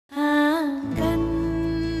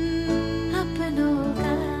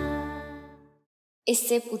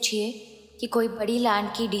इससे पूछिए कि कोई बड़ी लैंड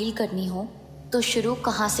की डील करनी हो तो शुरू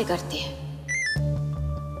कहाँ से करते हैं।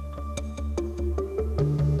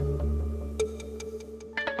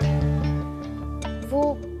 वो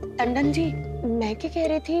टंडन जी, मैं क्या कह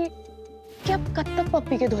रही थी कि आप कब तक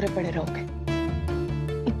पप्पी के दौरे पड़े रहोगे?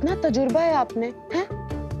 इतना तजुर्बा है आपने, हैं?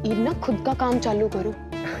 इतना खुद का काम चालू करो,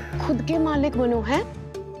 खुद के मालिक बनो, हैं?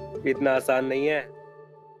 इतना आसान नहीं है।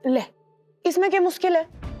 ले, इसमें क्या मुश्किल है?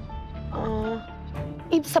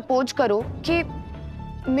 अब सपोज करो कि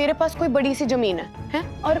मेरे पास कोई बड़ी सी जमीन है,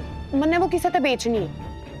 और मैंने वो किसी से बेचनी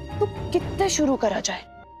है, तो कितने शुरू करा जाए?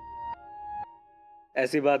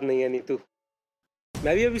 ऐसी बात नहीं है नीतू,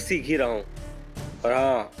 मैं भी अभी सीख ही रहा हूँ। और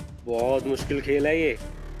हाँ, बहुत मुश्किल खेल है ये।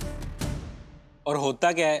 और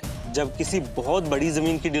होता क्या है, जब किसी बहुत बड़ी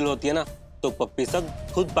जमीन की डील होती है ना, तो पप्पी सब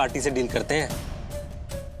खुद पार्टी से डील करते हैं।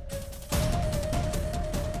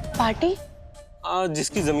 पार्टी?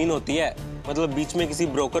 जिसकी जमीन होती है, मतलब बीच में किसी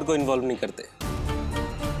ब्रोकर को इन्वॉल्व नहीं करते।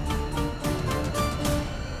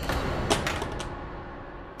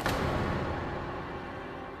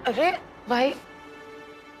 अरे भाई,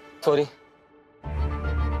 सॉरी।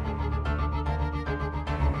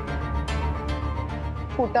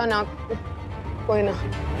 फूटा ना, कोई ना।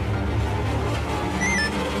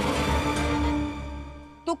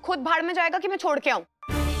 तू खुद भाड़ में जाएगा कि मैं छोड़ के आऊं?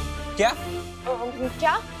 क्या?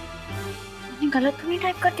 क्या? मैंने गलत तो नहीं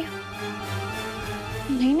टाइप कर दिया?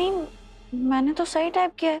 नहीं नहीं, मैंने तो सही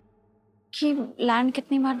टाइप किया है कि लैंड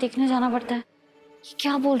कितनी बार देखने जाना पड़ता है।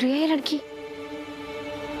 क्या बोल रही है ये लड़की?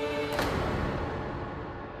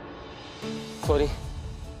 सॉरी,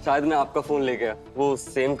 शायद मैं आपका फोन ले गया। वो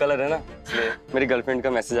सेम कलर है ना, इसलिए मेरी गर्लफ्रेंड का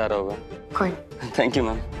मैसेज आ रहा होगा। कोई। Thank you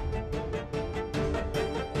ma'am.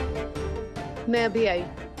 मैं अभी आई।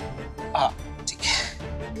 हाँ ठीक है।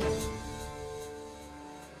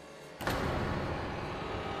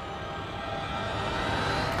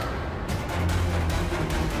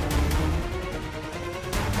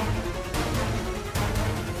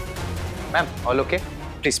 Ma'am, all okay?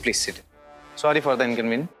 Please sit. Sorry for the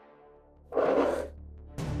inconvenience.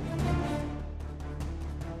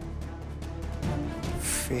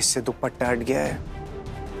 Face से दुपट्टा हट गया है।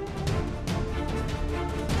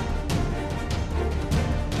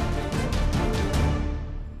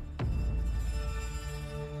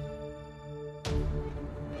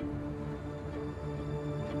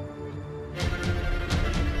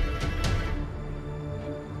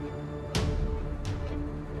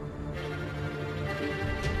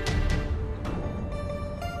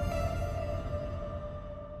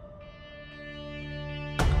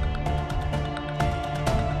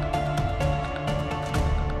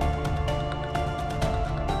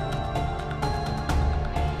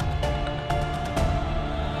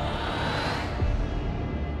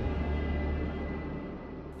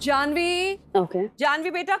 जानवी, ओके।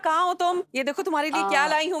 जानवी बेटा कहाँ हो तुम? ये देखो तुम्हारे लिए क्या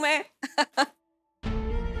लाई हूँ मैं।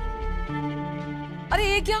 अरे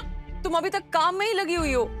ये क्या, तुम अभी तक काम में ही लगी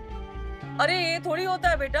हुई हो? अरे ये थोड़ी होता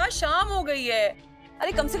है बेटा, शाम हो गई है।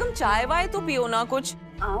 अरे कम से कम चाय वाय तो पियो ना कुछ।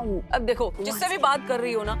 अब देखो, जिससे भी बात कर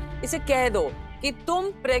रही हो ना, इसे कह दो कि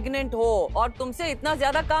तुम प्रेग्नेंट हो और तुमसे इतना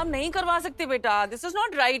ज्यादा काम नहीं करवा सकते बेटा। दिस इज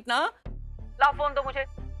नॉट राइट ना। ला फोन दो मुझे,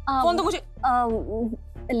 फोन दो मुझे।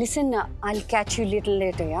 Listen, I'll catch you little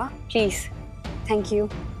later, yeah? Please. Thank you.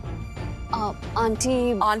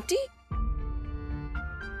 Auntie. Aunty?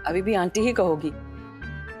 अभी भी आंटी ही कहोगी?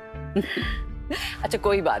 अच्छा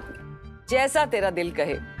कोई बात नहीं, जैसा तेरा दिल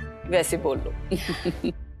कहे वैसे बोल लो।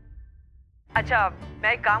 अच्छा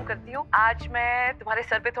मैं एक काम करती हूँ, आज मैं तुम्हारे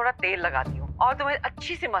सर पे थोड़ा तेल लगाती हूँ और तुम्हें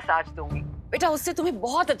अच्छी सी मसाज दूंगी बेटा, उससे तुम्हें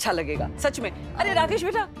बहुत अच्छा लगेगा सच में। अरे राकेश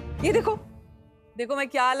बेटा, ये देखो देखो मैं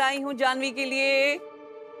क्या लाई हूँ जानवी के लिए।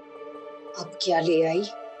 अब क्या ले आई?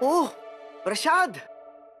 ओह, प्रसाद।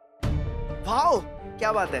 वाओ,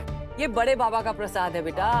 क्या बात है। ये बड़े बाबा का प्रसाद है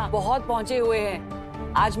बेटा, बहुत पहुंचे हुए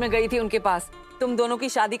हैं। आज मैं गई थी उनके पास तुम दोनों की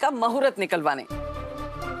शादी का मुहूर्त निकलवाने।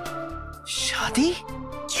 शादी?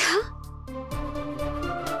 क्या?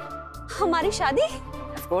 हमारी शादी?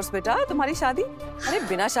 ऑफ कोर्स बेटा, तुम्हारी शादी। अरे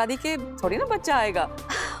बिना शादी के थोड़ी ना बच्चा आएगा।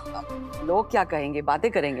 लोग क्या कहेंगे,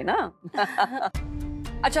 बातें करेंगे ना।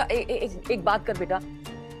 अच्छा एक बात कर बेटा,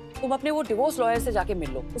 तुम अपने वो डिवोर्स लॉयर से जाके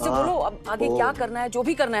मिल लो, उससे बोलो अब आगे क्या करना है, जो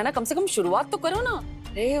भी करना है ना, कम से कम शुरुआत तो करो ना।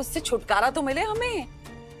 अरे उससे छुटकारा तो मिले हमें।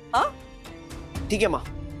 हाँ ठीक है माँ,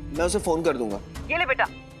 मैं उसे फोन कर दूंगा। ये ले बेटा,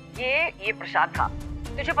 ये प्रसाद खा।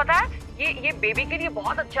 तुझे पता है ये बेबी के लिए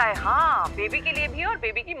बहुत अच्छा है। हाँ, बेबी के लिए भी और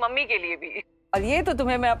बेबी की मम्मी के लिए भी। और ये तो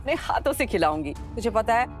तुम्हें मैं अपने हाथों से खिलाऊंगी। तुझे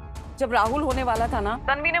पता है जब राहुल होने वाला था ना,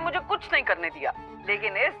 तन्वी ने मुझे कुछ नहीं करने दिया,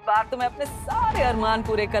 लेकिन इस बार तो मैं अपने सारे अरमान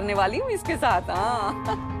पूरे करने वाली हूँ इसके साथ।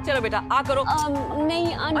 हाँ चलो बेटा आ करो।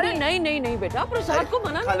 नहीं आंटी। अरे नहीं नहीं नहीं बेटा, प्रसाद को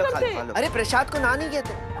मना नहीं करते। अरे प्रसाद को ना नहीं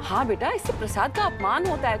कहते। हाँ बेटा, इससे प्रसाद का अपमान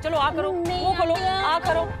होता है। चलो आ करो, मुंह खोलो, आ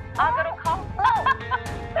करो खाओ।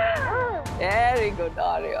 वेरी गुड,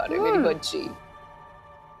 अरे अरे मेरी बच्ची।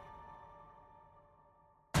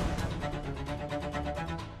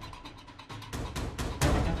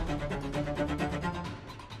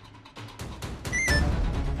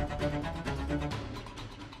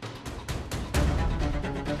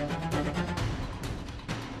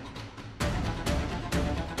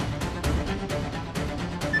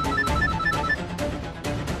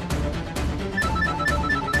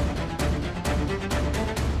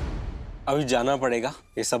 अभी जाना पड़ेगा,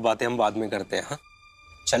 ये सब बातें हम बाद में करते हैं। हाँ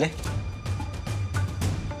चले।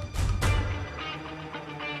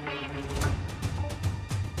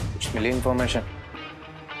 कुछ मिली इन्फॉर्मेशन?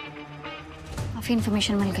 काफी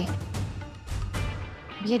इन्फॉर्मेशन मिल गई।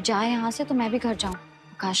 ये जाए यहाँ से तो मैं भी घर जाऊं।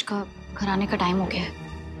 आकाश का घर आने का टाइम हो गया है।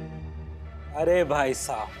 अरे भाई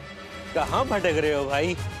साहब, कहाँ भटक रहे हो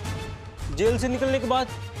भाई? जेल से निकलने के बाद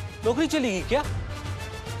नौकरी चलेगी क्या?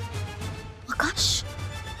 आकाश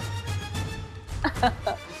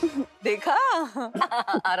देखा?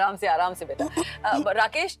 आराम से बेटा।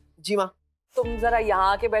 राकेश जी माँ। तुम जरा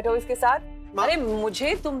यहाँ आके बैठो इसके साथ। अरे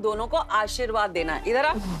मुझे तुम दोनों को आशीर्वाद देना है। इधर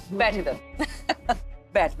आ, बैठ इधर।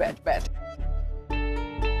 बैठ बैठ बैठ।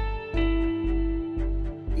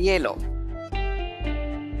 ये लो,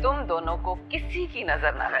 तुम दोनों को किसी की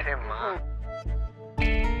नजर ना लगे।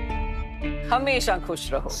 हमेशा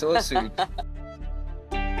खुश रहो। So sweet.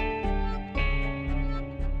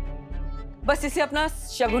 बस इसे अपना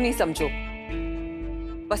शगुनी समझो।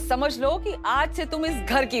 बस समझ लो कि आज से तुम इस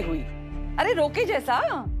घर की हुई। अरे रोके जैसा।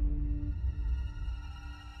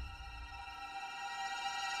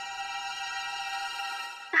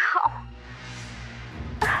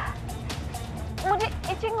 मुझे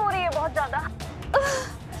इचिंग हो रही है बहुत ज्यादा।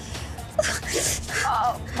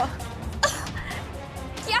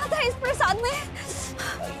 क्या था इस प्रसाद में?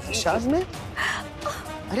 प्रसाद में?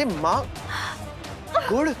 अरे माँ,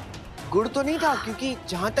 गुड़ तो नहीं था, क्योंकि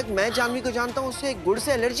जहां तक मैं जानवी को जानता हूँ उसे गुड़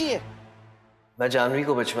से एलर्जी है। मैं जानवी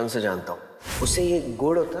को बचपन से जानता हूँ, उसे ये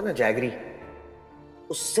गुड़ होता है ना जैगरी,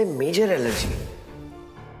 उससे मेजर एलर्जी है।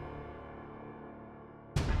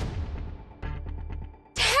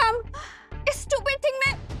 इस स्टूपिड थिंग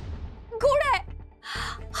में गुड़ है।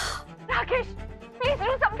 Rakesh, please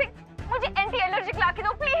do something. मुझे एंटी एलर्जिक ला के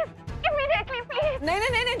दो प्लीज, इमीडिएटली प्लीज। नहीं।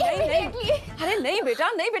 अरे नहीं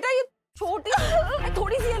बेटा, ये छोटी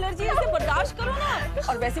थोड़ी सी एलर्जी है, इसे बर्दाश्त करो ना।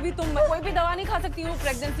 और वैसे भी तुम कोई भी दवा नहीं खा सकती हो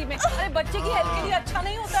प्रेगनेंसी में। अरे बच्चे की हेल्थ के लिए अच्छा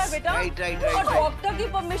नहीं होता है बेटा। राइट। और डॉक्टर की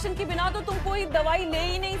परमिशन के बिना तो तुम कोई दवाई ले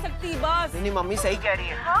ही नहीं सकती। बस नहीं, मम्मी सही कह रही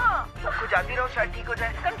है। हाँ, सबको जाती रहो, शायद ठीक हो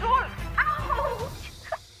जाए। कंट्रोल।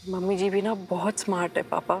 मम्मी जी भी ना बहुत स्मार्ट है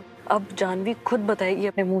पापा। अब जानवी खुद बताएगी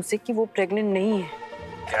अपने मुंह से कि वो प्रेग्नेंट नहीं है।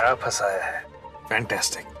 क्या फंसाया है?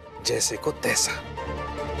 फैंटास्टिक, जैसे को तैसा।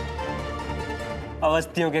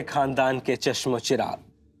 अवस्थियों के खानदान के चश्मो चिराग,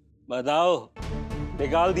 बताओ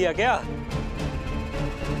निकाल दिया क्या?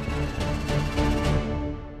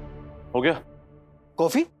 हो गया?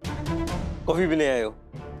 कॉफी भी ले आए हो?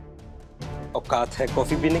 औकात है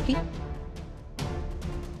कॉफी पीने की?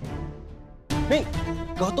 नहीं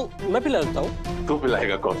कहो तो मैं पिला देता हूँ। तू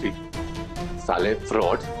पिलाएगा कॉफी? साले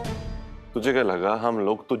फ्रॉड। तुझे क्या लगा हम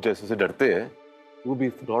लोग तुझ जैसे से डरते हैं? तू भी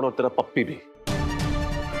फ्रॉड और तेरा पप्पी भी।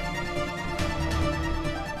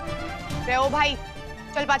 ओ भाई,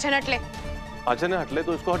 चल पाछे हट ले। पाछे ने हट ले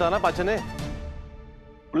तो इसको हटाना। पाछे ने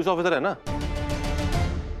पुलिस ऑफिसर है ना,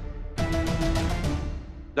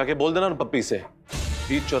 जाके बोल देना पप्पी से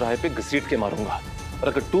बीच चौराहे पे घसीट के मारूंगा, और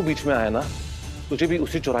अगर तू बीच में आया ना तुझे भी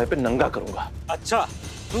उसी चौराहे पे नंगा करूंगा। अच्छा,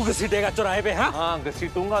 तू घसीटेगा चौराहे पे? हाँ,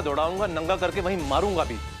 घसीटूंगा, दौड़ाऊंगा, नंगा करके वहीं मारूंगा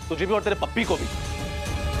भी, तुझे भी और तेरे पप्पी को भी।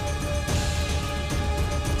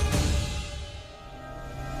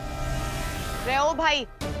 रे ओ भाई,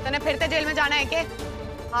 तने फिर से जेल में जाना है के?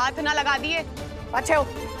 हाथ ना लगा दिए, पाछे हो।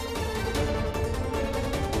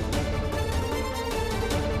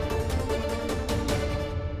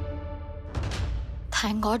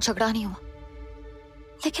 थैंक गॉड झगड़ा नहीं हुआ।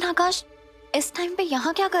 लेकिन आकाश इस टाइम पे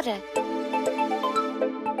यहाँ क्या कर रहा है?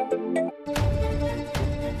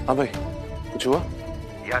 हाँ भाई, कुछ हुआ?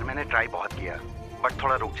 यार मैंने ट्राई बहुत किया, बट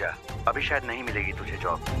थोड़ा रुक जा, अभी शायद नहीं मिलेगी तुझे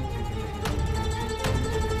जॉब।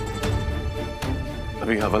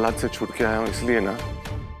 अभी हवालात से छूट के आया हूँ, इसलिए ना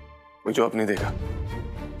मुझे जॉब नहीं देगा।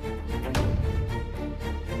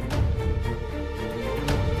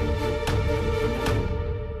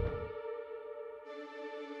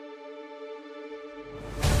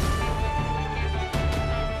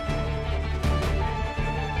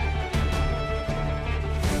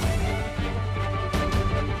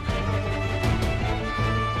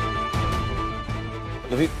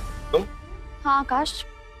 हाँ आकाश,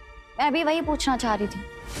 मैं भी वही पूछना चाह रही थी।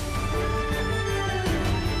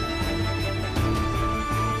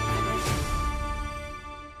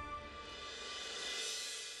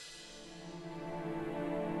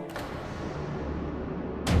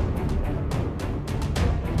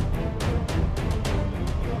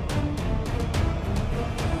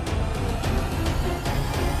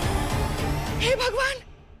 हे भगवान,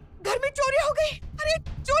 घर में चोरी हो गई। अरे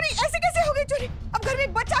चोरी ऐसे कैसे हो गई चोरी? अब घर में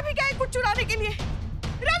एक बच्चा भी क्या है कुछ चुराने के लिए?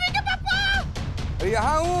 रवि के पापा!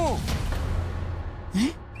 यहाँ हूँ।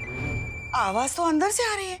 आवाज तो अंदर से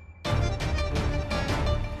आ रही है।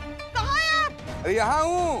 कहाँ हैं आप? अरे यहाँ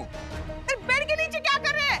हूँ। पेड़ के नीचे क्या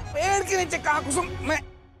कर रहे हैं? पेड़ के नीचे कहाँ कुसुम? मैं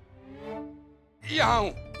यहाँ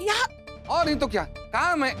हूँ। यहाँ? और नहीं तो क्या?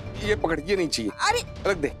 काम है। ये पकड़, ये नहीं चाहिए। अरे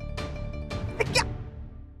रख दे। क्या?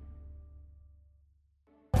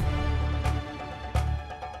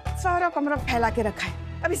 सारा कमरा फैला के रखा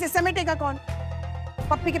है, अब इसे समेटेगा कौन?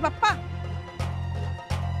 पप्पी के पप्पा?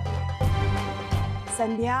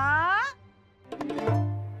 संध्या,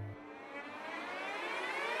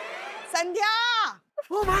 संध्या!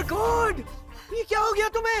 ओह माय गॉड, ये क्या हो गया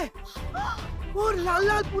तुम्हें? और लाल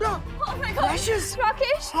लाल पूरा रैशेस।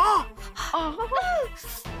 राकेश, हाँ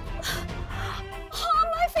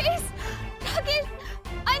my face. Rakesh,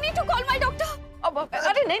 I need to call my doctor. अब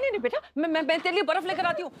अरे नहीं नहीं बेटा, मैं तेरे लिए बर्फ लेकर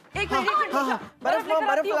आती हूँ। एक मिनट। हाँ, बर्फ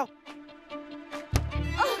लाओ।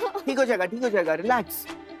 ठीक हो जाएगा, रिलैक्स।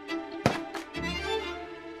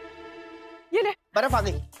 ये ले, बर्फ आ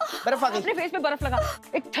गई। अपने फेस पे बर्फ लगा।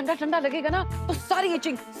 एक ठंडा ठंडा लगेगा ना तो सारी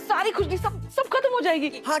इचिंग, सारी खुजली सब खत्म हो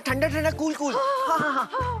जाएगी। हाँ, ठंडा कूल। हाँ।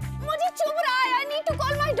 मुझे चुभ रहा है, I need to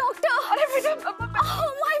call my doctor. अरे बेटा,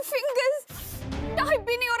 माय फिंगर्स, टाइप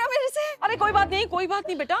भी नहीं हो रहा मेरे से। अरे कोई बात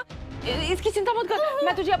नहीं बेटा, इसकी चिंता मत कर।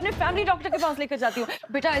 मैं तुझे अपने फैमिली डॉक्टर के पास लेकर जाती हूँ।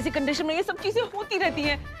 बेटा ऐसी कंडीशन में ये सब चीजें होती रहती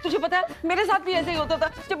हैं। तुझे पता है मेरे साथ भी ऐसे ही होता था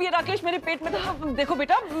जब ये राकेश मेरे पेट में था। देखो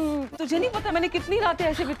बेटा, तुझे नहीं पता मैंने कितनी रातें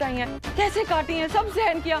ऐसे बिताई हैं, कैसे काटी हैं, सब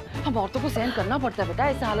सहन किया। हम औरतों को सहन करना पड़ता है बेटा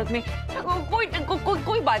ऐसे हालत में।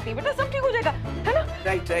 कोई बात नहीं बेटा, सब ठीक हो जाएगा, है ना?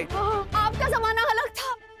 राइट। आपका जमाना अलग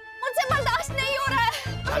था, मुझसे बर्दाश्त नहीं हो रहा है।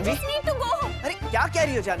 I just need to go. अरे क्या कह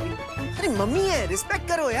रही हो जानवी? अरे मम्मी है, रिस्पेक्ट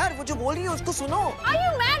करो यार, वो जो बोल रही है उसको सुनो। Are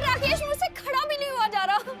you mad Rakesh? मुझसे खड़ा भी नहीं हुआ जा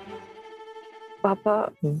रहा। पापा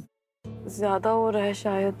ज्यादा हो रहा है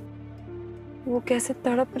शायद, वो कैसे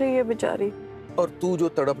तड़प रही है बेचारी। और तू जो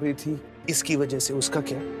तड़प रही थी इसकी वजह से उसका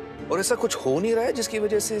क्या? और ऐसा कुछ हो नहीं रहा है जिसकी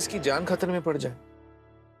वजह से इसकी जान खतरे में पड़ जाए?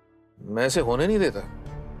 मैं इसे होने नहीं देता।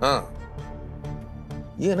 हाँ,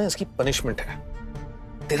 ये ना इसकी पनिशमेंट है।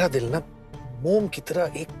 तेरा दिल ना मोम की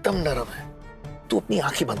तरह एकदम नरम है, तू अपनी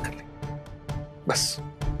आंखें बंद कर ले बस।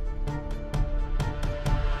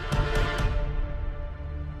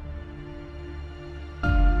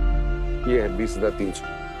 ये है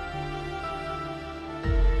 20,300।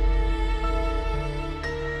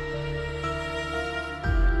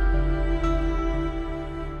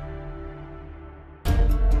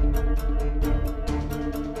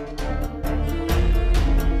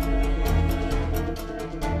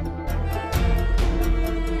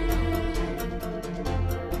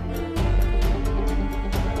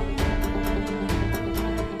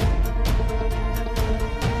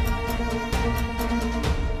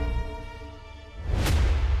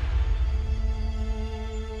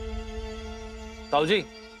 ताऊ जी,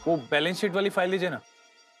 वो बैलेंस शीट वाली फाइल लीजिए ना।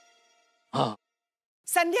 हाँ।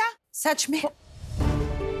 संध्या, सच में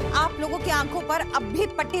आप लोगों की आंखों पर अब भी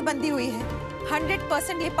पट्टी बंधी हुई है।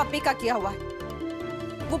 100% ये पप्पी का किया हुआ है।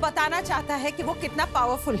 वो बताना चाहता है कि वो कितना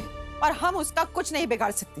पावरफुल है और हम उसका कुछ नहीं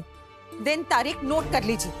बिगाड़ सकते। दिन तारीख नोट कर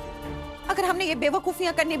लीजिए। अगर हमने ये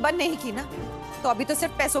बेवकूफियां करनी बंद नहीं की ना, तो अभी तो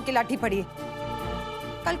सिर्फ पैसों की लाठी पड़ी है।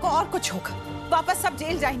 कल को और कुछ होगा, वापस सब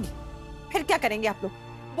जेल जाएंगे। फिर क्या करेंगे आप लोग?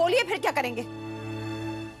 बोलिए, फिर क्या करेंगे?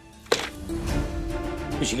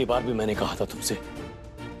 पिछली बार भी मैंने कहा था तुमसे,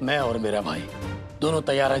 मैं और मेरा भाई दोनों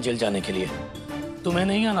तैयार हैं जेल जाने के लिए। तुम्हें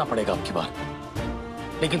नहीं आना पड़ेगा अब की बार,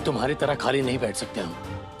 लेकिन तुम्हारी तरह खाली नहीं बैठ सकते हम।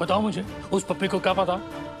 बताओ मुझे, उस पप्पी को क्या पता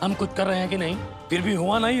हम कुछ कर रहे हैं कि नहीं? फिर भी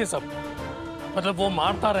हुआ नहीं ये सब। मतलब वो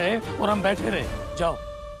मारता रहे और हम बैठे रहे। जाओ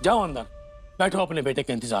जाओ अंदर बैठो अपने बेटे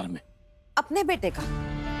के इंतजार में। अपने बेटे का?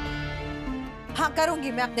 हाँ,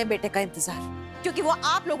 करूंगी मैं अपने बेटे का इंतजार, क्योंकि वो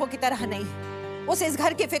आप लोगों की तरह नहीं है। उसे इस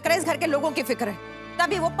घर की फिक्र है, इस घर के लोगों की फिक्र है।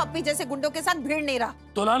 तभी वो पप्पी जैसे गुंडों के साथ भीड़ नहीं रहा।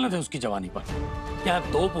 तो लानत है उसकी जवानी पर।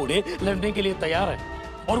 यहाँ दो बूढ़े लड़ने के लिए तैयार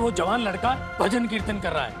है और वो जवान लड़का भजन कीर्तन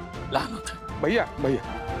कर रहा है। लानत है। भैया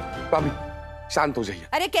भाभी शांत हो जाइए।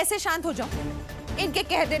 अरे कैसे शांत हो जाऊं? इनके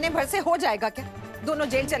कह देने भर से हो जाएगा क्या? दोनों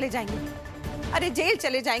जेल चले जाएंगे। अरे जेल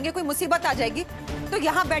चले जाएंगे, कोई मुसीबत आ जाएगी तो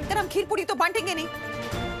यहाँ बैठकर हम खीर पूरी तो बांटेंगे नहीं।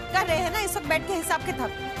 कर रहे हैं ना इस वक्त बैठ के हिसाब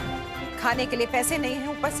किताब। खाने के लिए पैसे नहीं है,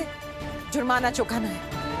 ऊपर से जुर्माना चुकाना है।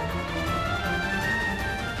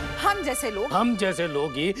 हम जैसे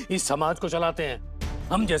लोग ही इस समाज को चलाते हैं।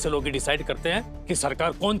 हम जैसे लोग ही डिसाइड करते हैं कि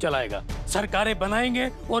सरकार कौन चलाएगा। सरकारें बनाएंगे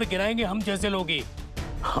और गिराएंगे हम जैसे लोग ही।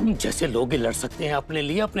 हम जैसे लोग ही लड़ सकते हैं अपने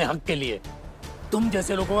लिए, अपने हक के लिए। तुम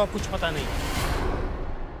जैसे लोगों का कुछ पता नहीं।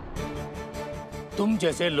 तुम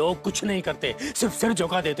जैसे लोग कुछ नहीं करते, सिर्फ सिर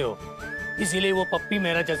झुका देते हो। इसीलिए वो पप्पी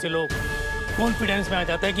मेहरा जैसे लोग कॉन्फिडेंस में आ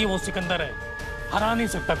जाता है कि वो सिकंदर है, हरा नहीं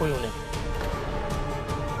सकता कोई उन्हें।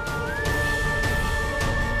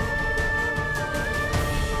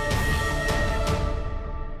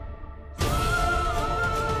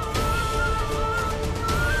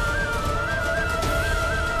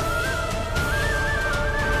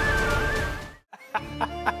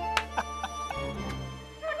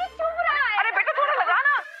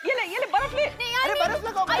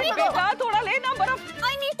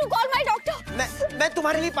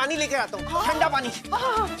 तुम्हारे लिए पानी लेकर आता हूँ, ठंडा पानी।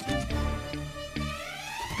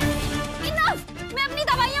 मैं अपनी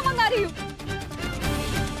दवाइयाँ मंगा रही हूँ।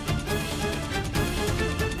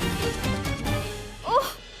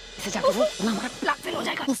 इसे जाकर वो हमारा प्लाक फेल हो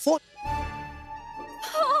जाएगा। Phone.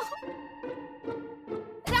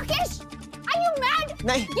 Rakesh, are you mad?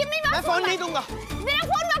 नहीं, मैं फोन नहीं दूंगा। मेरा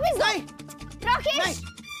फोन वापस दो। नहीं। Rakesh,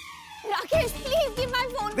 Rakesh, please give my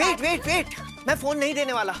phone back. Wait, मैं फोन नहीं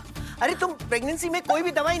देने वाला। अरे तुम प्रेगनेंसी में कोई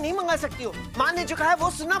भी दवाई नहीं मंगा सकती हो। माँ ने जो कहा है वो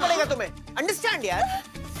सुनना पड़ेगा तुम्हें। अंडरस्टैंड यार।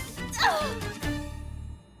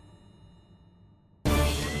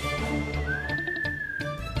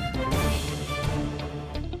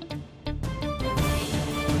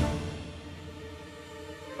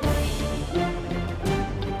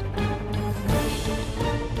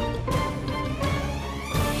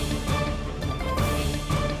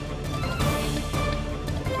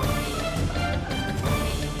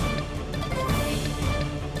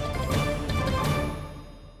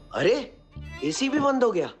 अरे एसी भी बंद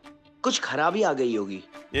हो गया, कुछ खराबी आ गई होगी।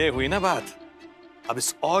 ये हुई ना बात। अब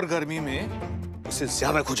इस और गर्मी में उसे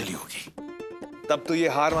ज्यादा खुजली होगी, तब तो ये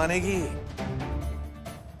हार मानेगी।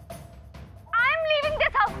 I am leaving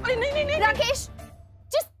this house. नहीं, राकेश,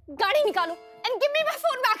 just गाड़ी निकालो and give me my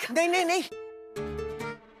phone back. नहीं।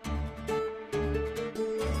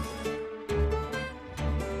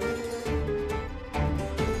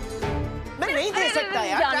 नहीं दे सकता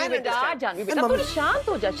यार। जानवी बेटा थोड़ी शांत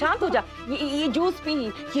हो जा। ये जूस पी,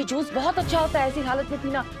 ये जूस बहुत अच्छा होता है ऐसी हालत में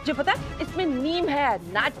पीना। जो पता है इसमें नीम है,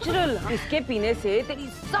 नेचुरल। इसके पीने से तेरी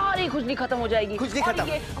सारी खुजली खत्म हो जाएगी। खुजली खत्म?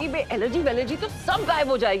 ये एलर्जी तो सब गायब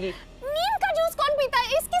हो जाएगी। नीम का जूस कौन पीता है?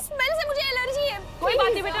 इसकी स्मेल से मुझे एलर्जी है। कोई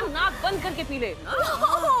बात नहीं बेटा, नाक बंद करके पी ले।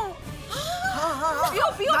 पियो।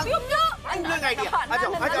 आइडिया। आ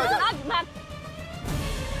जाओ।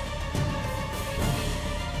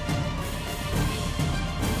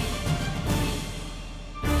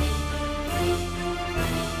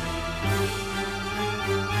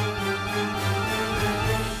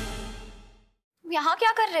 यहाँ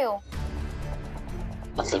क्या कर रहे हो?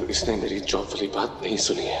 मतलब इसने मेरी जॉब वाली बात नहीं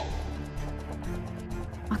सुनी है।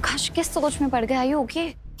 आकाश किस सोच में पड़ गए? आयु ओके?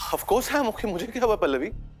 ऑफ कोर्स है मुझे क्या हुआ पल्लवी?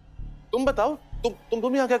 तुम बताओ,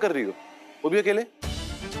 तुम यहाँ क्या कर रही हो? वो भी अकेले?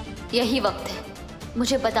 यही वक्त है,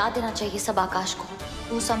 मुझे बता देना चाहिए सब आकाश को,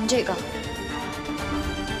 वो समझेगा।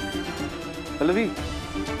 पल्लवी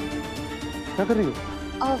क्या कर रही हो?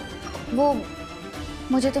 वो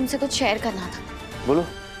मुझे तुमसे कुछ शेयर करना था। बोलो।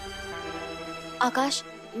 आकाश,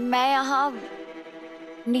 मैं यहाँ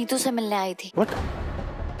नीतू से मिलने आई थी। What?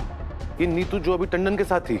 ये नीतू जो अभी टंडन के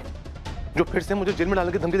साथ थी, जो फिर से मुझे जेल में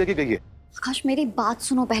डालने की धमकी देके गई है। आकाश मेरी बात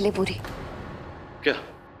सुनो पहले पूरी। क्या?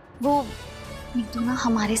 वो नीतू ना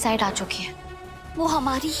हमारे साइड आ चुकी है, वो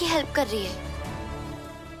हमारी ही हेल्प कर रही है।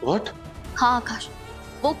 What? हाँ आकाश,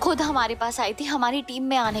 वो खुद हमारे पास आई थी हमारी टीम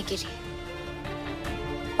में आने के लिए।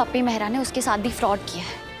 पप्पी मेहरा ने उसके साथ भी फ्रॉड किया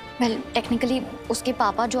है। वेल टेक्निकली उसके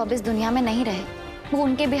पापा जो अब इस दुनिया में नहीं रहे, वो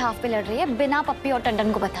उनके बिहाफ पे लड़ रही है बिना पप्पी और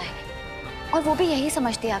टंडन को बताए। और वो भी यही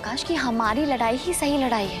समझती है आकाश कि हमारी लड़ाई ही सही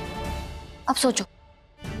लड़ाई है। अब सोचो,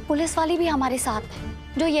 पुलिस वाली भी हमारे साथ है,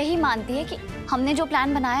 जो यही मानती है कि हमने जो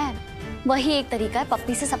प्लान बनाया है वही एक तरीका है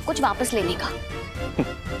पप्पी से सब कुछ वापस लेने का।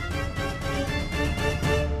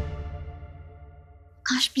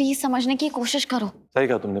 आकाश प्लीज समझने की कोशिश करो। सही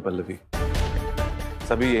कहा तुमने पल्लवी,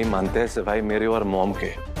 सभी यही मानते हैं सिवाय मेरे और मॉम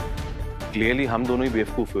के। क्लियरली हम दोनों ही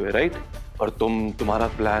बेवकूफ हुए, राइट? और तुम्हारा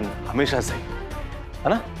प्लान हमेशा सही है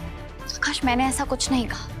ना? आकाश मैंने ऐसा कुछ नहीं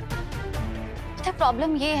कहा। तो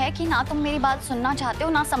प्रॉब्लम ये है कि ना तुम मेरी बात सुनना चाहते हो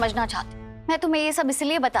ना समझना चाहते हो। मैं तुम्हें ये सब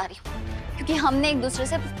इसलिए बता रही हूँ क्योंकि हमने एक दूसरे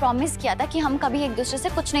से प्रॉमिस किया था कि हम कभी एक दूसरे से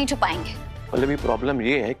कुछ नहीं छुपाएंगे। पल्लवी प्रॉब्लम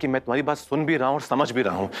ये है कि मैं तुम्हारी बात सुन भी रहा हूँ और समझ भी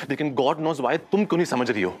रहा हूँ, लेकिन गॉड नोज व्हाई तुम क्यों नहीं समझ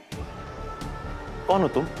रही हो। कौन हो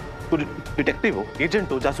तुम? डिटेक्टिव हो,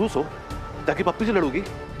 एजेंट हो, जासूस हो, ताकि पप्पी से लड़ोगी?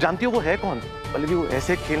 जानती हो वो है कौन? पल्लवी वो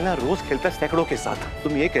ऐसे खेलना रोज खेलता है सैकड़ों के साथ।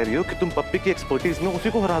 तुम ये कह रही हो कि तुम पप्पी की एक्सपर्टीज में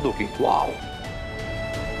उसी को हरा दोगी? Wow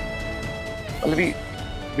Pallavi,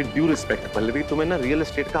 with due respect Pallavi, तुम्हें ना रियल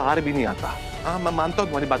एस्टेट का आर भी नहीं आता। हाँ मैं मानता हूँ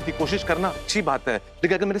तुम्हारी बात की, कोशिश करना अच्छी बात है,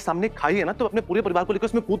 लेकिन अगर मेरे सामने खाई है ना तो अपने पूरे परिवार को लेकर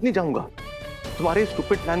उसमें कूद नहीं जाऊंगा। तुम्हारे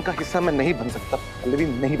स्टूपिड प्लान का हिस्सा मैं नहीं बन सकता पल्लवी,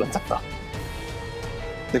 नहीं बन सकता।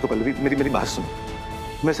 देखो पल्लवी, मेरी बात सुनो,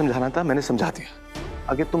 मैं समझाना था, मैंने समझा दिया।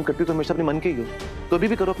 आगे तुम करती तो हमेशा अपने मन की ही हो, तो अभी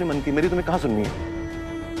भी करो अपने मन की, मेरी तुम्हें कहाँ सुननी है?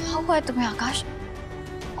 क्या हुआ है तुम्हें आकाश?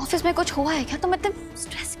 ऑफिस में कुछ हुआ है क्या? तुम इतने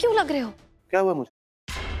स्ट्रेस क्यों लग रहे हो? क्या हुआ मुझे?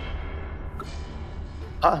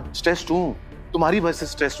 हाँ स्ट्रेस हूँ, तुम्हारी वजह से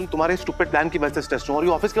स्ट्रेस हूँ, तुम्हारे स्टूपिड प्लान की वजह से स्ट्रेस हूँ। और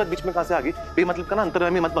ये ऑफिस के बाद बीच में कहाँ से आ गई? बेमतलब का ना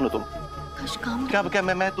अंतर्यामी मत बनो तुम। क्या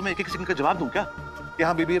मैं तुम्हें एक एक सेकंड का जवाब दूं क्या?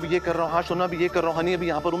 हाँ बेबी अभी ये कर रहा हूँ, हाँ सोना अभी ये कर रहा हूँ, हनी अभी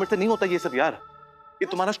यहाँ पर हूँ, से नहीं होता ये सब यार। ये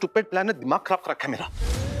तुम्हारा स्टूपिड प्लान है, दिमाग खराब कर रखा है मेरा।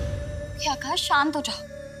 आकाश शांत हो जाओ,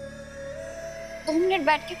 2 मिनट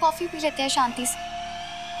बैठ के कॉफी पी लेते हैं शांति से।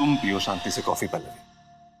 तुम पियो शांति से कॉफी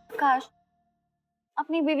पल्लवी। आकाश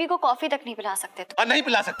अपनी बीवी को कॉफी तक नहीं पिला सकते तुम? नहीं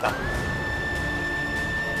पिला सकता।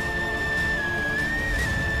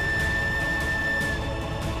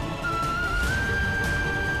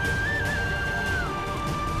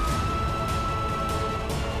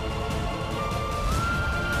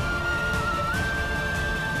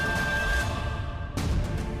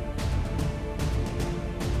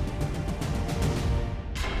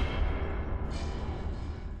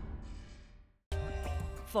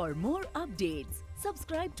 For more updates,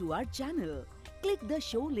 subscribe to our channel, click the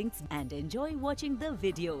show links and enjoy watching the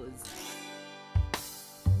videos.